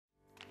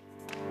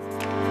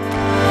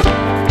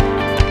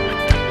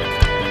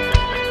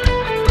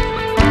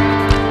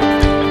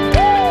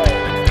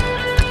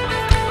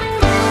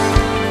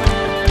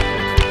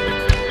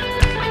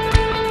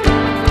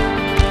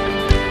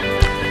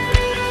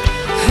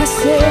I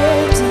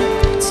stepped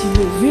into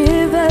a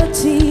river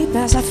deep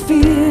as I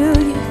feel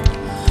you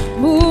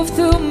move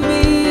through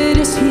me. It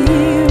is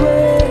here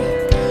where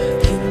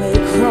you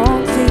make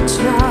wrong things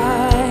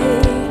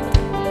right.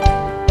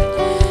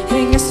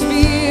 And your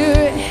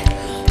spirit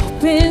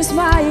opens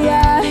my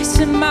eyes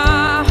and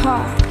my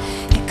heart.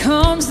 It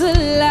comes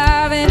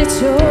alive, and it's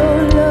your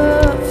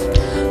love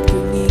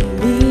bringing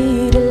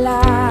me to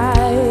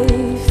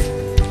life.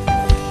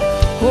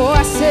 Oh,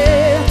 I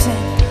stepped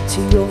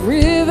into your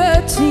river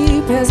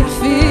deep as I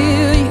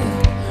feel you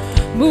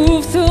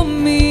move through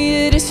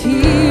me. It is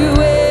here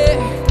where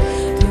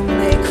you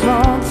make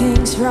wrong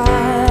things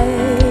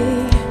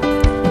right.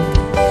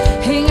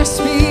 And your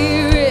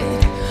spirit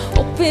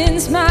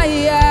opens my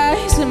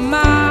eyes and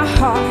my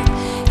heart.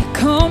 It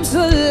comes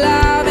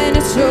alive, and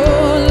it's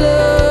your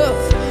love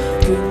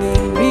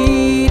bringing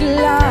me to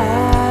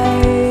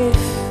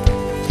life.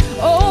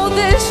 Oh,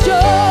 there's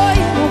joy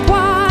in the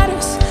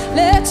waters.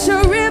 Let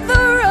your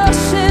river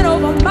rush in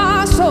over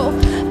my soul.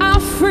 I'm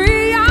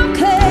free, I'm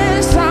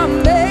cleansed,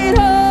 I'm made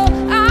whole.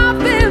 I've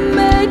been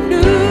made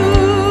new.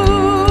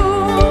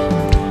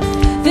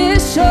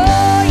 There's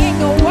joy in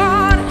the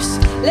waters.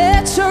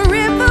 Let your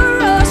river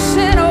rush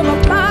in over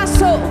my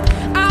soul.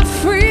 I'm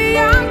free,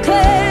 I'm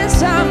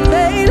cleansed, I'm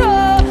made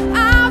whole.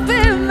 I've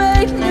been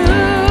made new.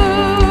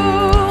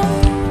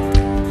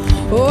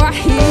 Oh, I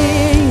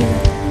hear you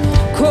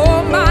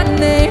call my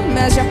name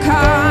as your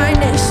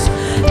kindness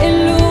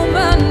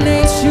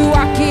illuminates. You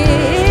are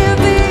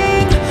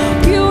giving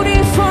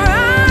beauty for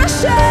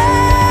ashes.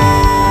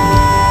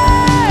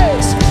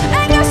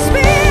 And your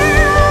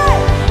spirit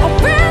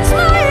opens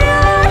my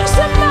eyes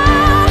and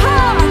my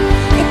heart.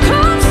 It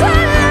comes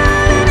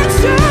alive, and it's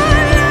your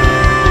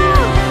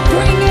love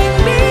bringing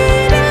me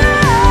to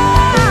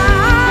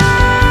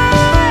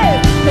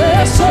life.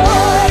 There's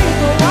joy in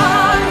the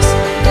waters.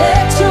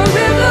 Let your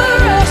river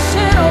rush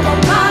in over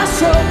my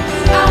soul.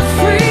 I'm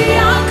free,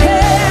 I'm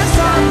cleansed,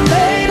 I'm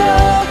made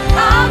whole.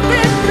 I've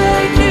been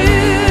made new.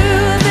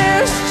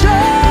 There's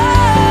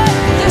joy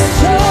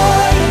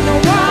in the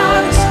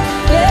waters.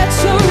 Let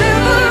your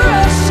river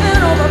rush in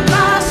over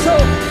my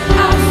soul.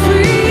 I'm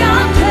free,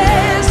 I'm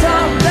cleansed,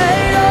 I'm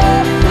made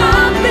whole.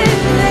 I've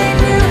been made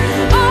new.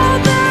 Oh,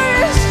 there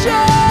is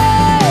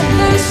joy.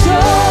 There's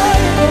joy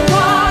in the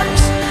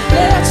waters.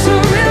 Let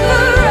your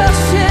river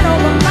rush in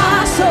over my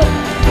soul.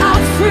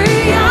 I'm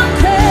free, I'm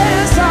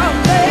cleansed, I'm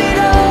made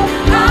whole.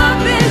 I've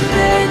been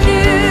made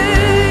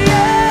new.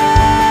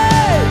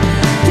 Yeah.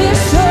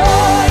 There's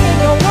joy in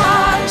the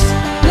waters.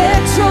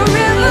 Let your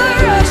river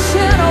rush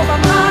in over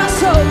my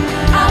soul.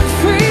 I'm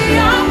free,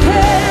 I'm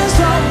cleansed,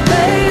 I'm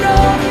made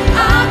whole.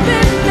 I've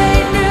been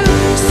made new.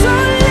 So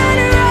let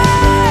it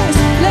rise.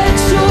 Let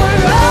joy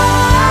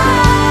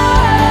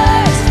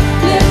rise.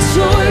 Let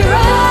joy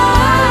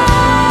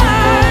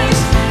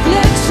rise.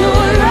 Let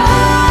joy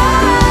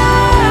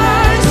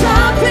rise.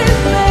 I've been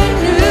made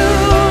new.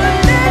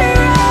 Let it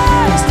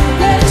rise.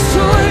 Let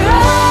joy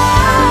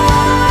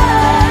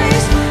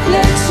rise.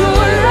 Let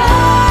joy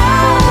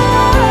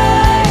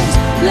rise.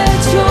 Let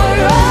joy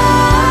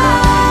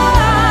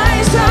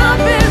rise. I've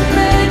been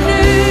made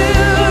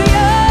new.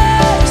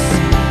 Yes.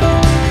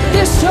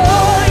 There's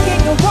joy in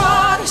the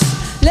waters.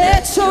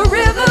 Let your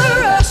river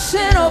rush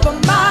in over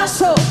my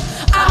soul.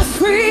 I'm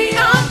free,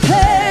 I'm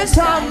cleansed,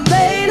 I'm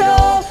made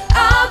whole.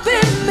 I've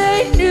been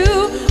made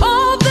new.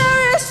 Oh,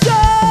 there is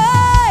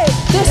joy.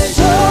 There's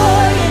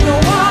joy in the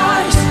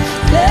waters.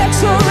 Let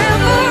your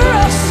river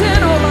rush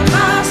in over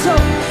my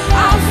soul.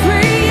 I'm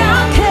free,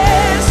 I'm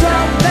cleansed,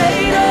 I'm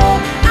made whole.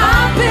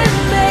 I've been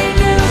made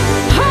new.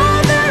 Oh,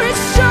 there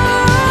is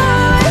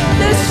joy.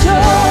 There's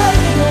joy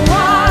in the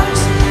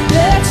waters.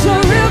 Let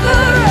your river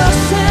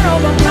rush in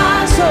over my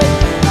soul.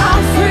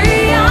 I'm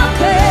free, I'm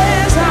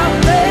cleansed, I'm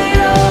made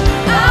whole.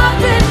 I've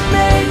been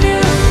made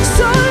new.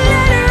 So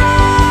let it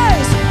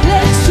rise.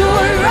 Let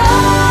joy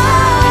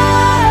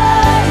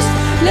rise.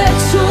 Let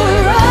joy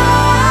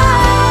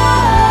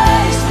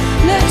rise.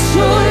 Let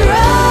joy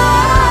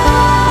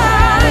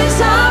rise.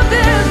 I've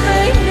been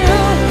made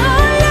new.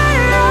 Oh, let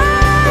it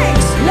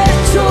rise. Let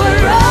joy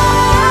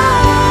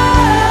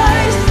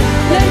rise.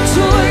 Let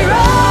joy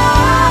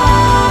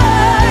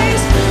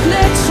rise.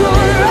 Let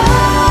joy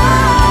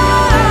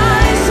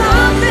rise.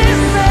 I've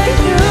been made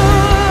new.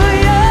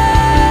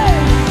 Yeah.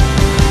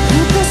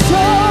 There's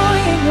joy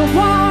in your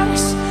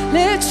waters.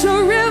 Let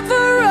your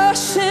river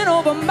rush in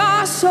over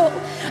my soul.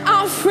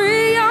 I'm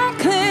free, I'm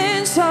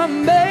cleansed,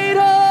 I'm made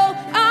whole.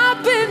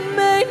 I've been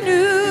made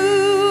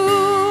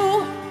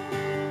new.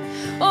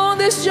 Oh,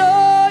 there's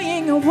joy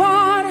in your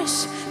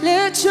waters.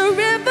 Let your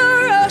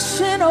river rush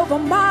in over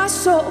my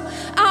soul.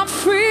 I'm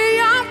free,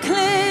 I'm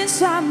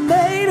cleansed, I'm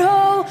made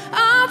whole.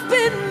 I've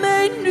been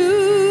made new.